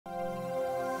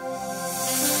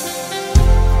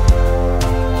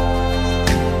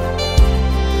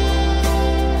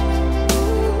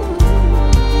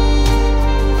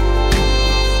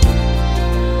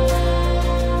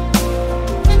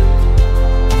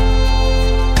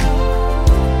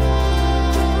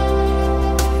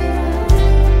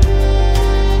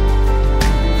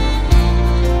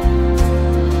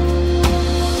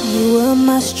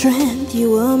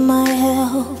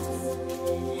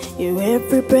You're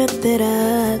every breath that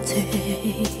I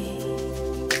take.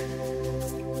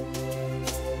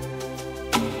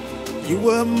 You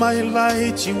are my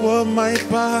light, you are my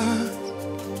path.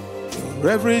 You're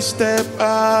every step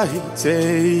I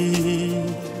take.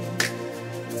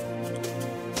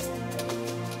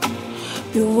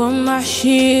 You are my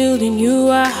shield and you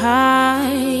are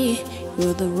high.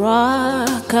 You're the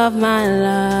rock of my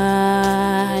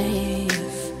life.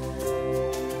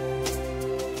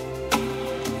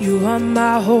 You are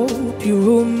my hope, you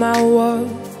rule my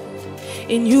world.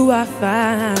 In you I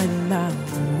find my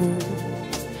hope.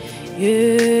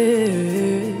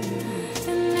 Yeah.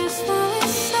 And that's why I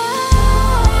say,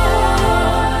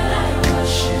 Lord, I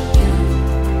worship you.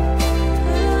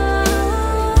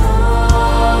 Lord,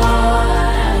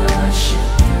 I worship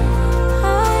you. I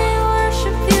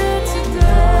worship you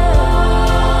today.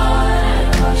 Lord, I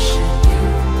worship you.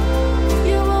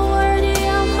 You are worthy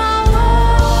of my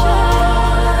worship.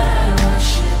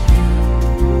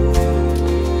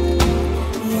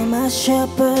 You're my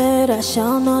shepherd, I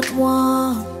shall not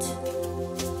want.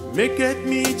 Maketh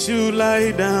me to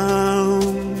lie down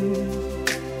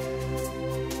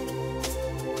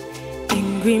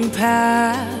in green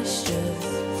pastures,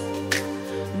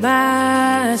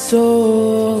 my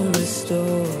soul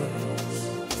restores.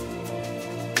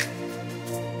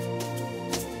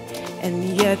 And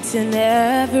yet in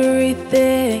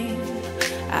everything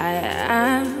I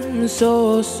am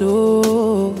so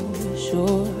sure.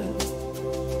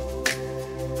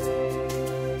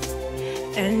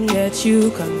 And yet you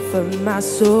comfort my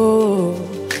soul.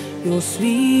 Your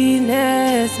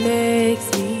sweetness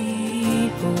makes me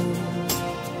whole.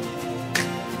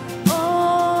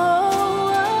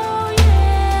 Oh,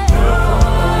 yeah.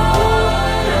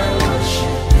 Lord, I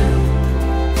worship you.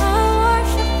 I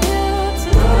worship you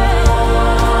today.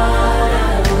 Lord, I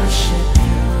worship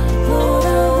you. Lord, I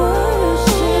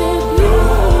worship you.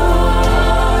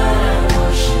 Lord, I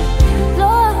worship you. Lord, I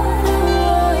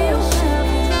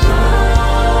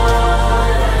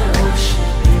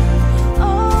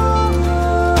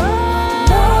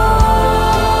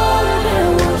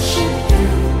you.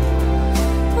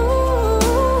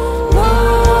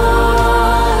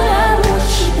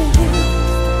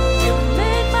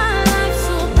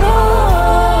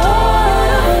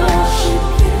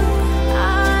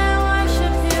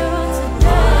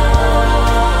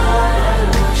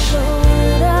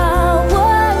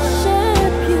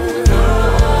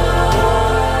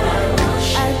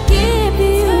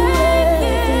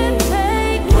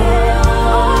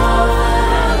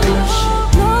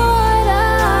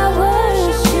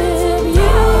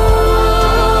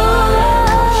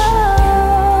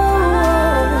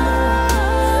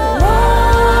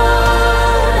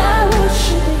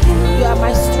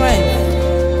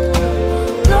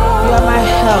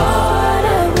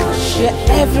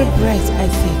 Every breath I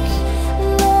take.